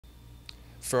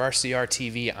For RCR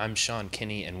TV, I'm Sean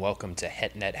Kinney, and welcome to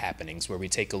HetNet Happenings, where we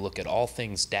take a look at all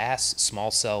things DAS,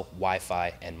 small cell,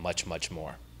 Wi-Fi, and much, much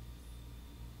more.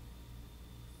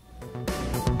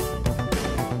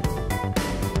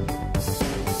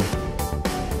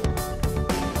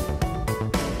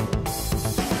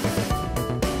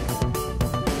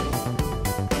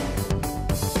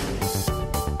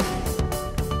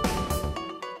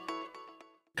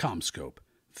 CommScope,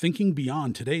 thinking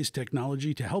beyond today's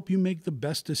technology to help you make the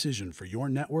best decision for your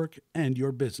network and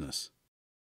your business.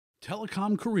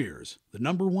 Telecom Careers, the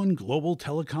 #1 global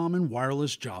telecom and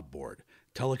wireless job board,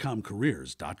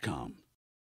 telecomcareers.com.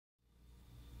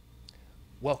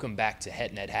 Welcome back to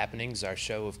HetNet Happenings. Our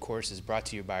show, of course, is brought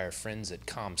to you by our friends at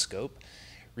CommScope.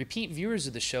 Repeat viewers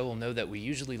of the show will know that we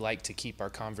usually like to keep our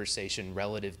conversation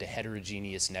relative to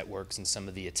heterogeneous networks and some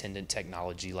of the attendant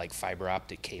technology like fiber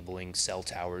optic cabling, cell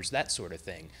towers, that sort of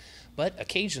thing. But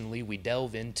occasionally we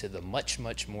delve into the much,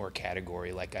 much more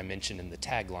category, like I mentioned in the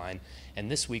tagline, and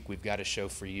this week we've got a show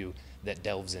for you that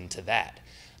delves into that.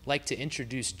 I'd like to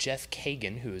introduce Jeff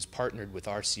Kagan, who has partnered with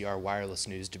RCR Wireless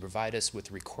News to provide us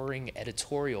with recurring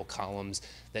editorial columns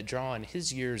that draw on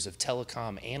his years of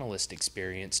telecom analyst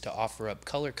experience to offer up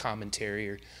color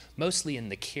commentary, mostly in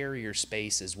the carrier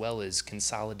space, as well as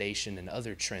consolidation and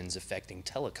other trends affecting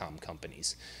telecom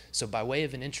companies. So by way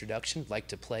of an introduction, I'd like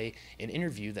to play an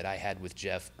interview that I had with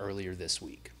Jeff earlier this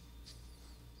week.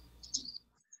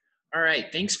 All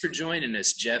right, thanks for joining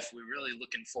us, Jeff. We're really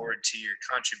looking forward to your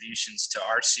contributions to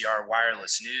RCR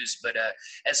Wireless News. But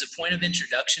as a point of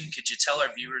introduction, could you tell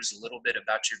our viewers a little bit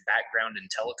about your background in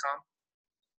telecom?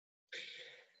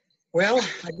 Well,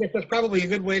 I guess that's probably a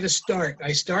good way to start.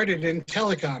 I started in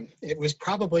telecom. It was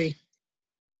probably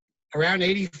around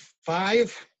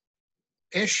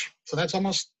 85-ish, so that's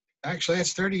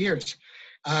that's 30 years.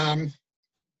 When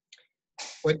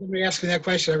you asked me that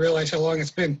question, I realized how long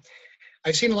it's been.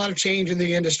 I've seen a lot of change in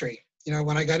the industry. You know,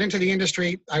 when I got into the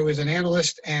industry, I was an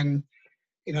analyst, and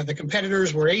the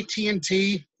competitors were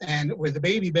AT&T and with the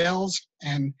baby bells,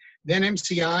 and then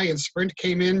MCI and Sprint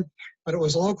came in, but it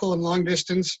was local and long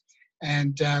distance,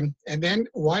 and then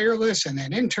wireless, and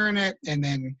then internet, and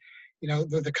then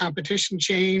the competition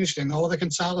changed and all the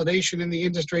consolidation in the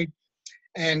industry,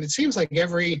 and it seems like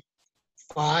every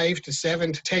 5 to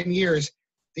 7 to 10 years,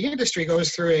 the industry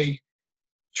goes through a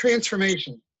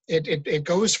transformation. It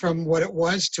goes from what it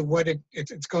was to what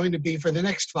it's going to be for the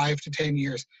next 5 to 10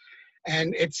 years.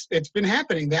 And it's been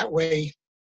happening that way,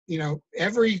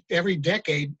 every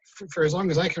decade for as long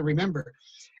as I can remember.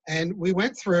 And we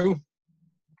went through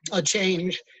a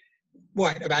change,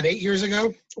 about 8 years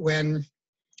ago, when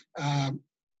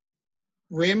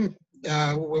RIM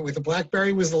with the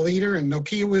BlackBerry was the leader and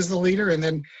Nokia was the leader, and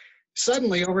then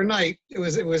suddenly overnight it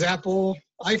was Apple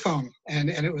iPhone and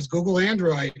it was Google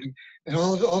Android, and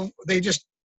all they just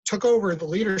took over the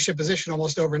leadership position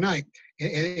almost overnight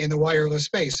in the wireless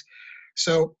space.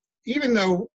 So even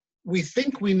though we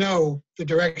think we know the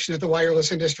direction that the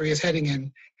wireless industry is heading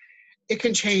in, it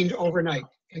can change overnight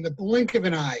in the blink of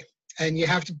an eye, and you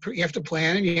have to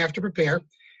plan and you have to prepare.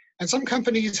 And some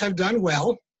companies have done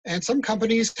well, and some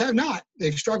companies have not.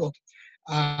 They've struggled.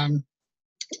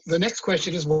 The next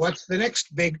question is, what's the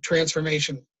next big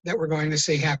transformation that we're going to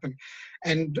see happen?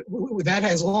 And that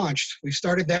has launched. We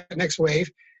started that next wave.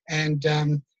 And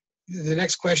the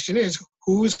next question is,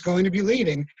 who's going to be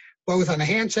leading, both on the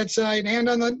handset side and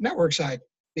on the network side?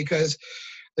 Because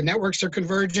the networks are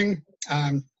converging,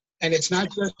 and it's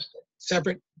not just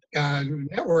separate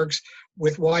networks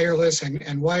with wireless and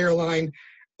wireline,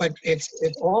 but it's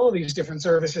all of these different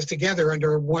services together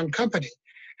under one company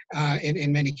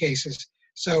in many cases.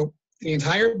 So the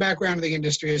entire background of the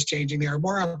industry is changing. There are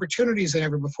more opportunities than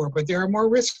ever before, but there are more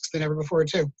risks than ever before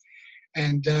too.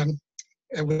 And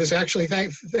it was actually, I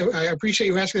appreciate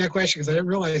you asking that question, because I didn't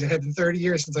realize it had been 30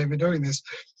 years since I've been doing this.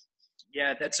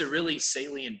 Yeah, that's a really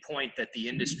salient point, that the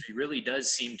industry really does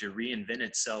seem to reinvent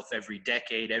itself every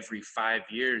decade, every 5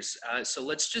 years. So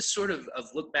let's just sort of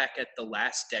look back at the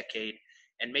last decade,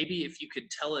 and maybe if you could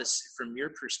tell us from your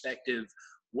perspective,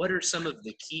 what are some of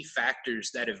the key factors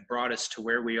that have brought us to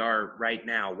where we are right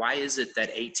now? Why is it that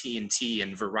AT&T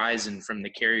and Verizon, from the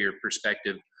carrier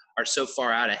perspective, are so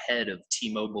far out ahead of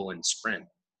T-Mobile and Sprint?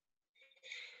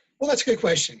 Well, that's a good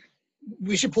question.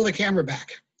 We should pull the camera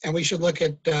back, and we should look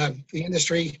at the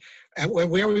industry and where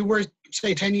we were,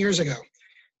 say, 10 years ago.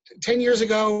 10 years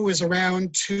ago was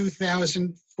around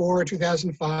 2004,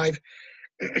 2005,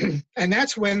 and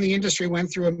that's when the industry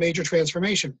went through a major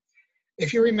transformation.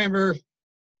 If you remember,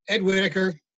 Ed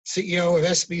Whitaker, CEO of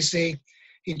SBC,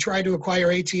 he tried to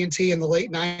acquire AT&T in the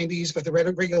late 90s, but the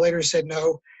regulators said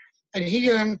no. And he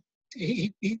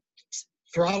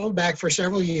throttled back for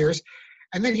several years,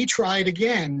 and then he tried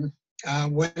again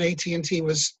when AT&T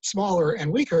was smaller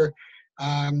and weaker,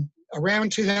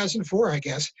 around 2004, I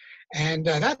guess, and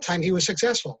that time he was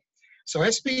successful. So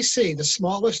SBC, the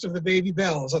smallest of the baby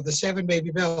bells, of the 7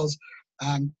 baby bells,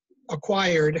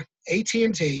 acquired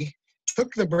AT&T,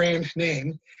 took the brand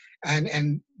name,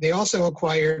 and they also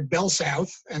acquired Bell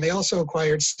South, and they also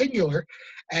acquired Singular,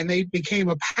 and they became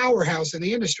a powerhouse in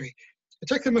the industry. It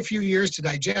took them a few years to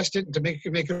digest it and to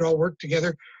make it all work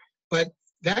together, but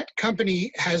that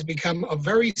company has become a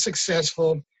very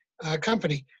successful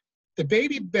company. The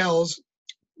baby bells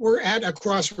were at a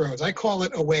crossroads. I call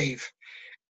it a wave.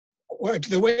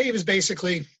 The wave is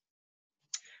basically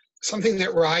something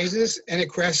that rises and it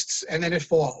crests and then it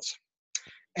falls.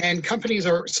 And companies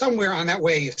are somewhere on that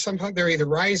wave. Sometimes they're either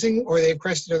rising or they've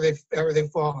crested or they've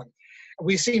fallen.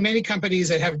 We see many companies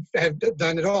that have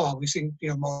done it all. We've seen,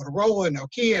 Motorola,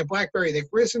 Nokia, BlackBerry. They've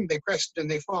risen, they've crested, and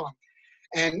they've fallen.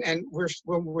 And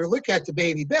when we look at the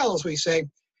baby bells, we say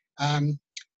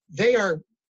they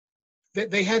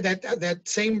had that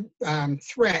same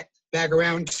threat back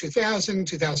around 2000,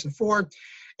 2004.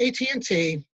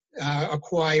 AT&T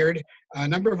acquired a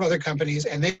number of other companies,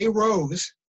 and they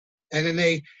rose. And then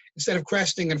they, instead of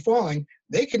cresting and falling,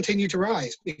 they continued to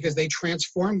rise because they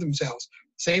transformed themselves.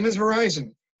 Same as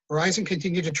Verizon. Verizon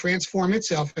continued to transform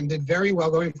itself and did very well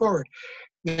going forward.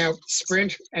 Now,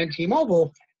 Sprint and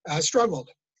T-Mobile struggled.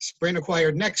 Sprint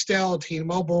acquired Nextel.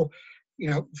 T-Mobile,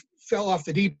 fell off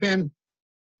the deep end.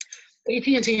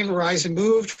 AT&T and Verizon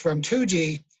moved from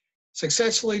 2G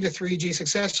successfully to 3G,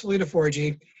 successfully to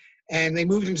 4G, and they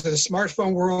moved into the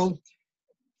smartphone world.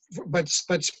 But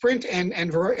Sprint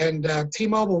and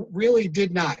T-Mobile really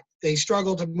did not. They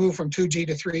struggled to move from 2G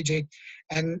to 3G,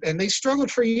 and they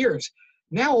struggled for years.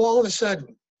 Now, all of a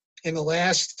sudden, in the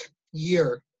last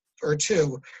year or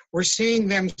two, we're seeing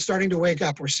them starting to wake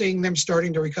up. We're seeing them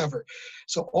starting to recover.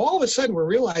 So all of a sudden, we're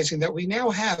realizing that we now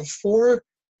have 4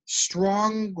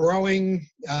 strong, growing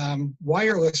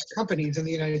wireless companies in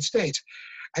the United States.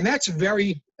 And that's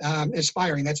very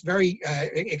inspiring. That's very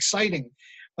exciting.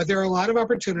 But there are a lot of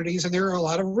opportunities and there are a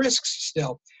lot of risks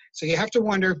still. So you have to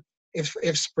wonder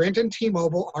if Sprint and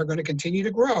T-Mobile are going to continue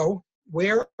to grow,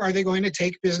 where are they going to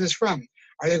take business from?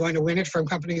 Are they going to win it from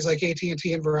companies like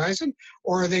AT&T and Verizon,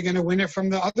 or are they going to win it from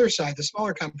the other side, the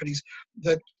smaller companies,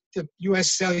 the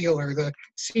U.S. Cellular, the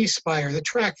C Spire, the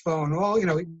TracFone, all,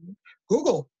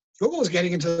 Google. Google is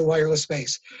getting into the wireless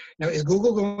space. Now, is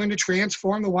Google going to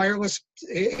transform the wireless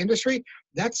industry?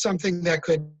 That's something that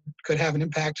could have an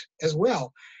impact as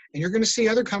well. And you're going to see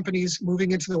other companies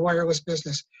moving into the wireless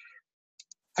business.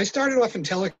 I started off in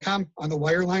telecom on the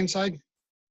wireline side,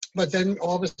 but then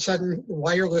all of a sudden,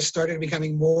 wireless started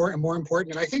becoming more and more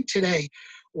important. And I think today,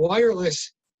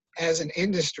 wireless as an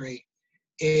industry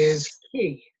is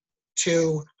key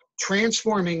to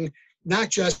transforming not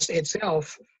just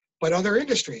itself, but other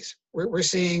industries. We're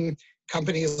seeing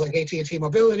companies like AT&T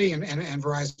Mobility and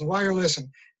Verizon Wireless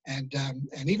and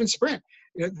even Sprint.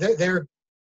 They're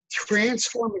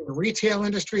transforming the retail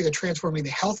industry. They're transforming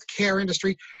the healthcare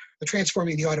industry. They're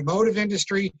transforming the automotive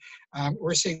industry.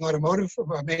 We're seeing automotive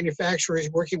manufacturers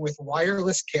working with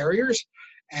wireless carriers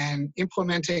and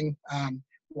implementing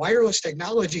wireless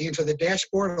technology into the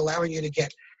dashboard, allowing you to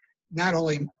get not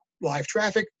only live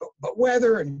traffic, but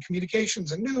weather and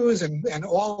communications and news and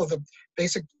all of the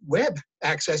basic web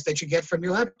access that you get from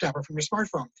your laptop or from your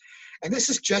smartphone. And this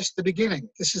is just the beginning.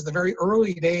 This is the very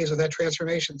early days of that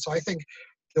transformation. So I think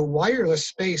the wireless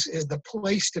space is the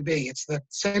place to be. It's the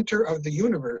center of the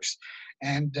universe.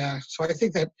 And so I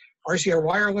think that RCR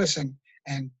Wireless and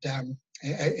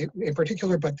in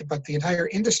particular, but the entire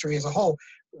industry as a whole,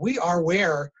 we are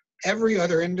where every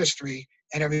other industry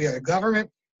and every other government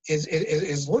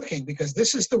is looking, because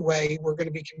this is the way we're going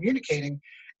to be communicating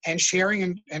and sharing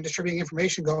and distributing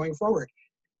information going forward.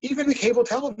 Even the cable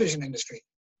television industry.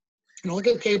 Look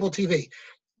at cable TV.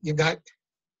 You've got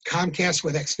Comcast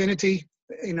with Xfinity,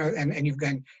 and you've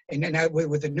got, and now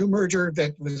with the new merger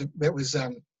that was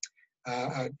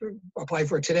applied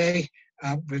for today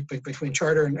between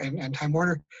Charter and Time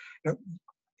Warner.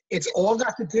 It's all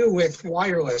got to do with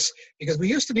wireless, because we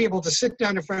used to be able to sit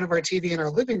down in front of our TV in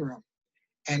our living room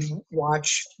and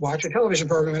watch a television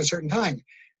program at a certain time.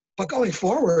 But going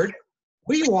forward,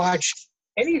 we watch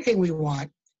anything we want,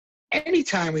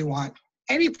 anytime we want,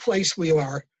 any place we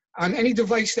are, on any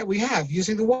device that we have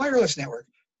using the wireless network.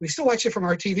 We still watch it from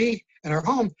our TV in our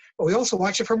home, but we also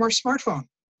watch it from our smartphone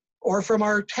or from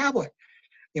our tablet,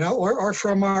 or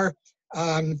from our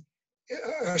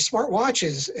smart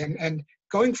watches. And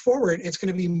going forward, it's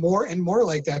going to be more and more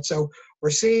like that. So we're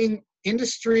seeing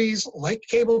industries like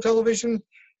cable television,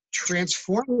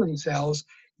 transform themselves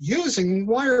using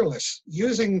wireless,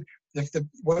 using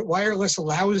what wireless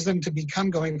allows them to become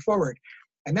going forward.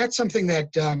 And that's something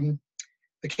that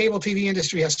the cable TV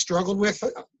industry has struggled with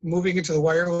moving into the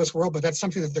wireless world, but that's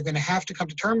something that they're going to have to come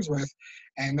to terms with,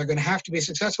 and they're going to have to be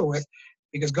successful with,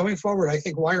 because going forward, I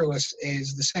think wireless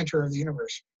is the center of the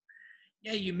universe.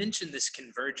 Yeah, you mentioned this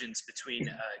convergence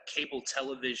between cable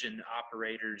television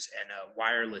operators and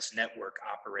wireless network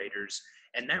operators,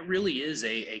 and that really is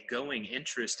a going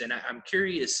interest. And I'm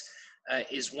curious,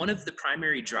 is one of the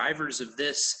primary drivers of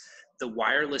this the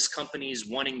wireless companies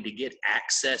wanting to get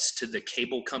access to the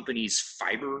cable companies'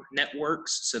 fiber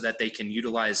networks so that they can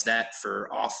utilize that for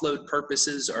offload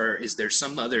purposes, or is there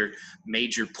some other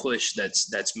major push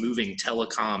that's moving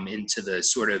telecom into the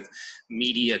sort of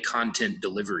media content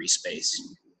delivery space?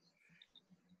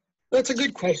 That's a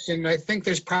good question. I think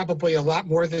there's probably a lot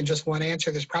more than just one answer.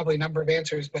 There's probably a number of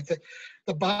answers, but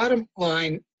the bottom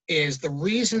line is the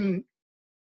reason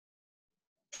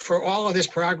for all of this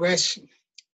progress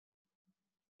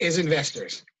is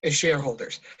investors, is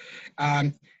shareholders.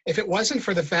 If it wasn't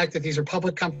for the fact that these are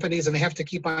public companies and they have to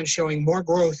keep on showing more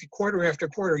growth quarter after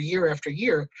quarter, year after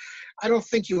year, I don't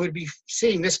think you would be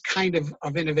seeing this kind of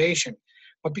innovation.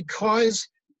 But because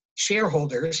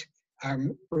shareholders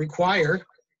require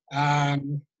to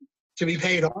be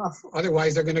paid off,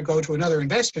 otherwise they're going to go to another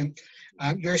investment,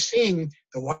 you're seeing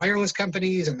the wireless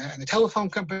companies and the telephone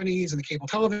companies and the cable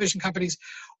television companies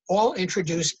all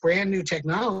introduce brand new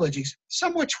technologies,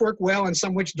 some which work well and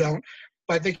some which don't,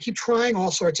 but they keep trying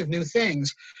all sorts of new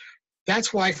things.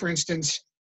 That's why, for instance,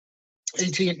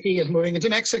 AT&T is moving into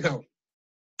Mexico.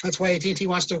 That's why AT&T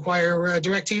wants to acquire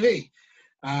DirecTV.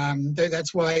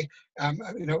 That's why,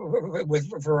 with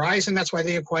Verizon, that's why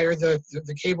they acquired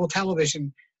the cable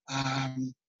television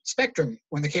spectrum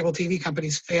when the cable TV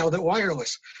companies failed at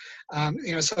wireless.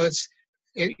 So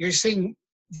you're seeing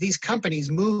these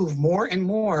companies move more and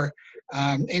more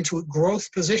into growth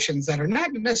positions that are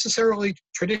not necessarily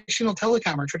traditional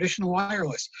telecom or traditional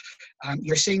wireless.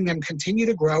 You're seeing them continue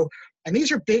to grow, and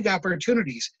these are big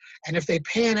opportunities. And if they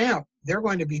pan out, they're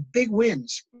going to be big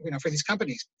wins, for these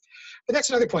companies. But that's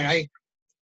another point.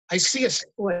 I see a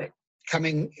split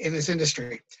coming in this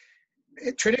industry.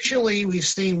 Traditionally, we've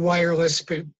seen wireless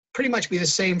pretty much be the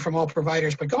same from all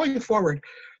providers, but going forward,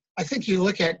 I think you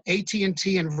look at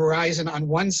AT&T and Verizon on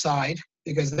one side,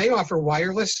 because they offer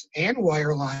wireless and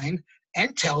wireline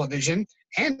and television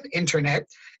and internet,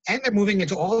 and they're moving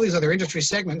into all these other industry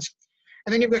segments.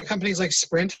 And then you've got companies like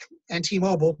Sprint and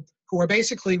T-Mobile, who are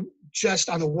basically just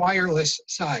on the wireless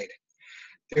side.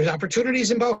 There's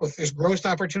opportunities in both. There's growth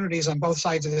opportunities on both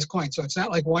sides of this coin. So it's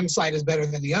not like one side is better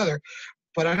than the other.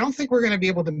 But I don't think we're going to be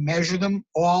able to measure them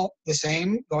all the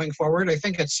same going forward. I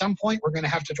think at some point we're going to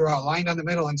have to draw a line down the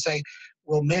middle and say,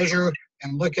 we'll measure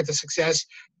and look at the success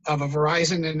of a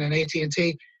Verizon and an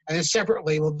AT&T, and then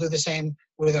separately we'll do the same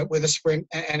with a Sprint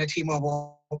and a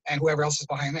T-Mobile and whoever else is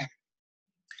behind them.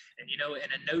 And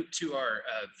in a note to our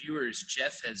viewers,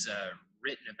 Jeff has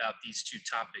written about these two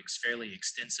topics fairly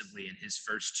extensively in his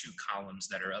first two columns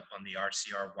that are up on the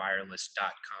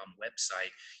RCRWireless.com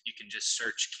website. You can just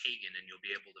search Kagan and you'll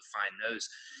be able to find those.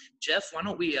 Jeff, why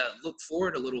don't we look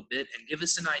forward a little bit and give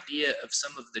us an idea of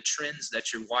some of the trends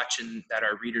that you're watching that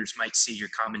our readers might see your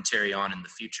commentary on in the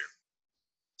future?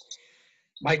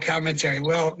 My commentary.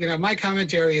 Well, my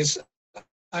commentary is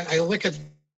I look at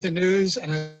the news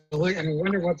and I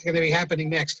wonder what's going to be happening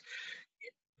next.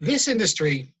 This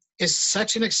industry is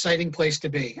such an exciting place to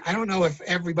be. I don't know if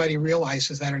everybody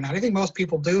realizes that or not. I think most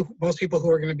people do. Most people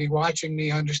who are going to be watching me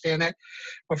understand that.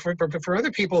 But for other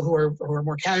people who are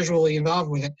more casually involved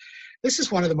with it, this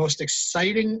is one of the most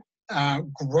exciting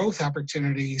growth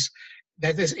opportunities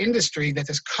that this industry, that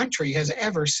this country has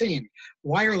ever seen.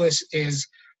 Wireless is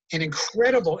an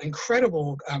incredible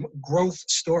growth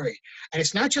story. And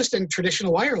it's not just in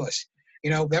traditional wireless,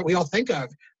 that we all think of,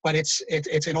 but it's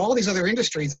in all these other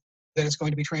industries that it's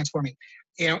going to be transforming.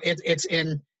 It's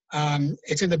in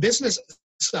the business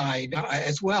side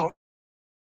as well.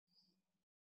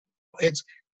 It's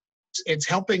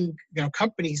helping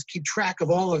companies keep track of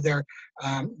all of their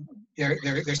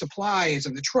supplies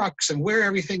and the trucks and where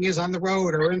everything is on the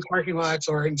road or in parking lots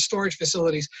or in storage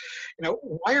facilities.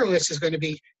 Wireless is going to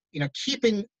be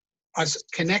keeping us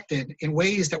connected in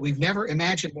ways that we've never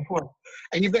imagined before.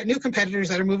 And you've got new competitors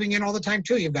that are moving in all the time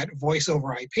too. You've got voice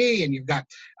over IP, and you've got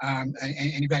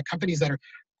companies that are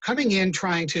coming in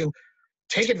trying to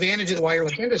take advantage of the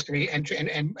wireless industry and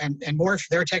morph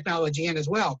their technology in as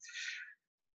well.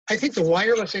 I think the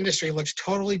wireless industry looks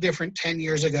totally different 10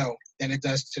 years ago than it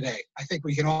does today. I think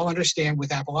we can all understand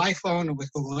with Apple iPhone and with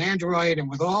Google Android and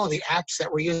with all the apps that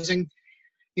we're using,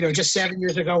 just 7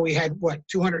 years ago, we had,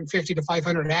 250 to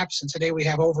 500 apps, and today we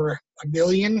have over 1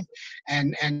 million,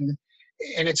 and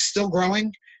it's still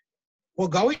growing. Well,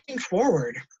 going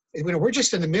forward, we're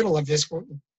just in the middle of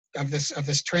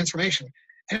this transformation.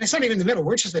 And it's not even the middle.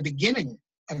 We're just the beginning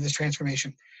of this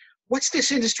transformation. What's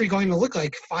this industry going to look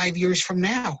like 5 years from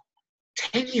now,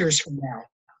 10 years from now,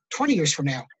 20 years from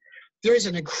now? There is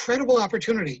an incredible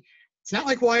opportunity. It's not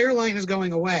like wireline is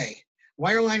going away.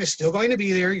 Wireline is still going to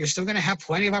be there. You're still going to have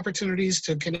plenty of opportunities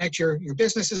to connect your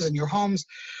businesses and your homes.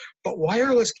 But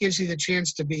wireless gives you the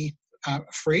chance to be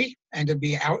free and to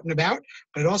be out and about,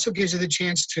 but it also gives you the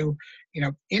chance to,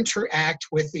 interact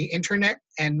with the internet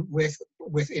and with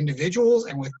individuals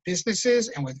and with businesses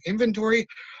and with inventory,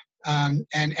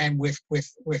 and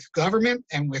with government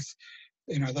and with,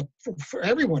 for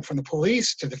everyone from the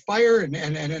police to the fire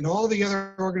and all the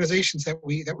other organizations that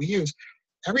we use.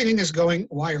 Everything is going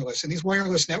wireless, and these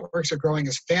wireless networks are growing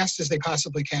as fast as they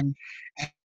possibly can.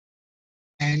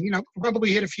 And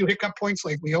probably hit a few hiccup points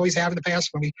like we always have in the past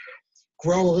when we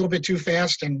grow a little bit too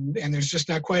fast and there's just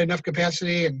not quite enough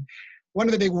capacity. And one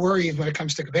of the big worries when it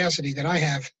comes to capacity that I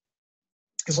have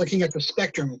is looking at the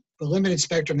spectrum, the limited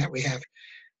spectrum that we have.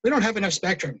 We don't have enough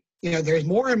spectrum. There's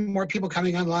more and more people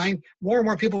coming online, more and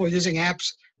more people are using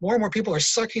apps, more and more people are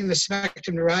sucking the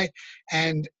spectrum dry,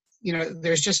 and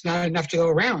there's just not enough to go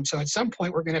around. So at some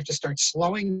point, we're going to have to start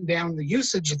slowing down the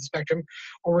usage of the spectrum,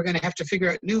 or we're going to have to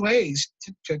figure out new ways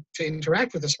to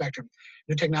interact with the spectrum.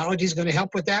 New technology is going to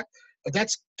help with that, but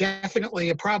that's definitely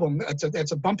a problem.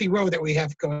 That's a bumpy road that we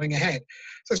have going ahead.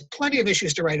 So there's plenty of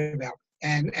issues to write about.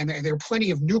 And there are plenty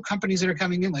of new companies that are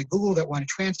coming in, like Google, that want to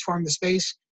transform the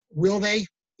space. Will they?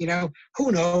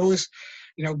 Who knows?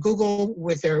 Google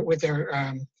with their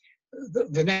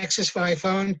the Nexus 5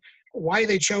 phone, why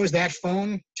they chose that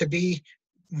phone to be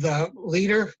the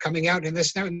leader coming out in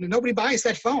this. Nobody buys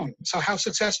that phone. So how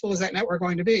successful is that network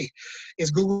going to be?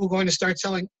 Is Google going to start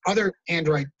selling other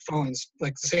Android phones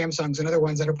like the Samsungs and other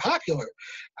ones that are popular?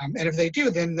 And if they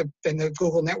do, then the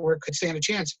Google network could stand a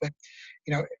chance. But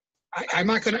I'm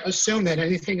not going to assume that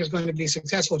anything is going to be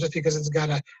successful just because it's got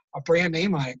a brand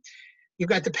name on it. You've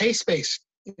got the pay space.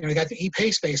 You got the e-pay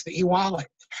space, the e-wallet.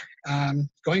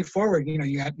 Going forward, you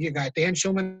got Dan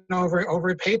Schulman over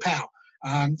at PayPal.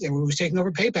 Who was taking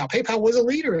over PayPal. PayPal was a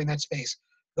leader in that space.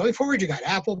 Going forward, you got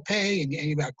Apple Pay and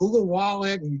you got Google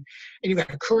Wallet and you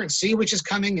got Currency, which is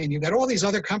coming, and you got all these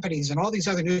other companies and all these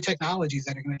other new technologies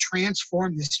that are going to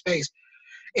transform this space.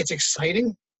 It's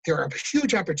exciting. There are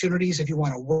huge opportunities if you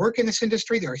want to work in this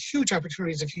industry. There are huge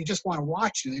opportunities if you just want to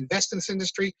watch and invest in this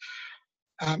industry.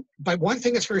 But one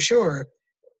thing is for sure,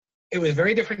 it was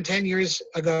very different 10 years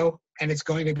ago, and it's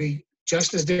going to be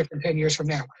just as different 10 years from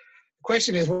now. The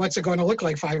question is, what's it going to look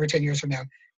like 5 or 10 years from now?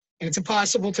 And it's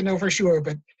impossible to know for sure,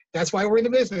 but that's why we're in the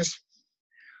business.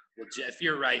 Well, Jeff,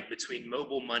 you're right. Between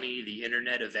mobile money, the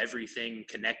internet of everything,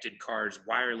 connected cars,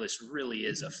 wireless really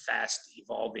is a fast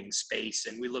evolving space.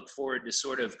 And we look forward to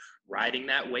sort of riding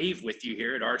that wave with you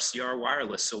here at RCR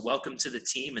Wireless. So welcome to the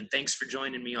team, and thanks for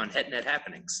joining me on HetNet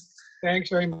Happenings. Thanks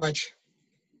very much.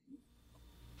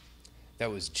 That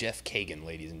was Jeff Kagan,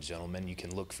 ladies and gentlemen. You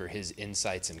can look for his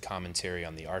insights and commentary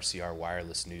on the RCR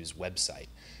Wireless News website.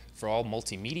 For all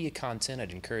multimedia content,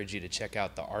 I'd encourage you to check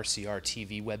out the RCR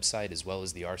TV website as well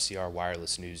as the RCR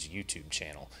Wireless News YouTube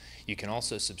channel. You can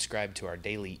also subscribe to our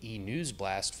daily e-news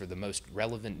blast for the most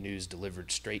relevant news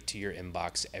delivered straight to your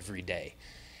inbox every day.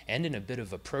 And in a bit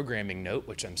of a programming note,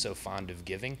 which I'm so fond of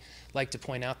giving, I'd like to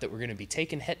point out that we're going to be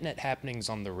taking HetNet Happenings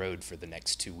on the road for the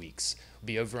next 2 weeks. We'll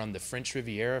be over on the French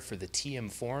Riviera for the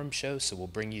TM Forum show, so we'll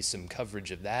bring you some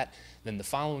coverage of that. Then the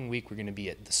following week, we're going to be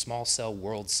at the Small Cell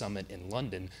World Summit in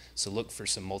London, so look for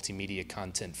some multimedia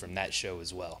content from that show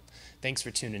as well. Thanks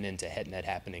for tuning in to HetNet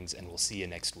Happenings, and we'll see you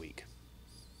next week.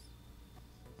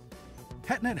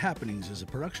 HetNet Happenings is a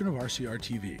production of RCR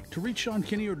TV. To reach Sean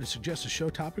Kinney or to suggest a show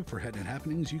topic for HetNet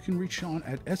Happenings, you can reach Sean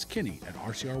at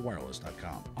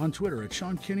skinney@rcrwireless.com, on Twitter at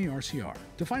Sean Kinney RCR.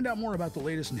 To find out more about the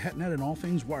latest in HetNet and all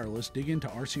things wireless, dig into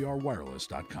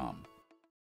rcrwireless.com.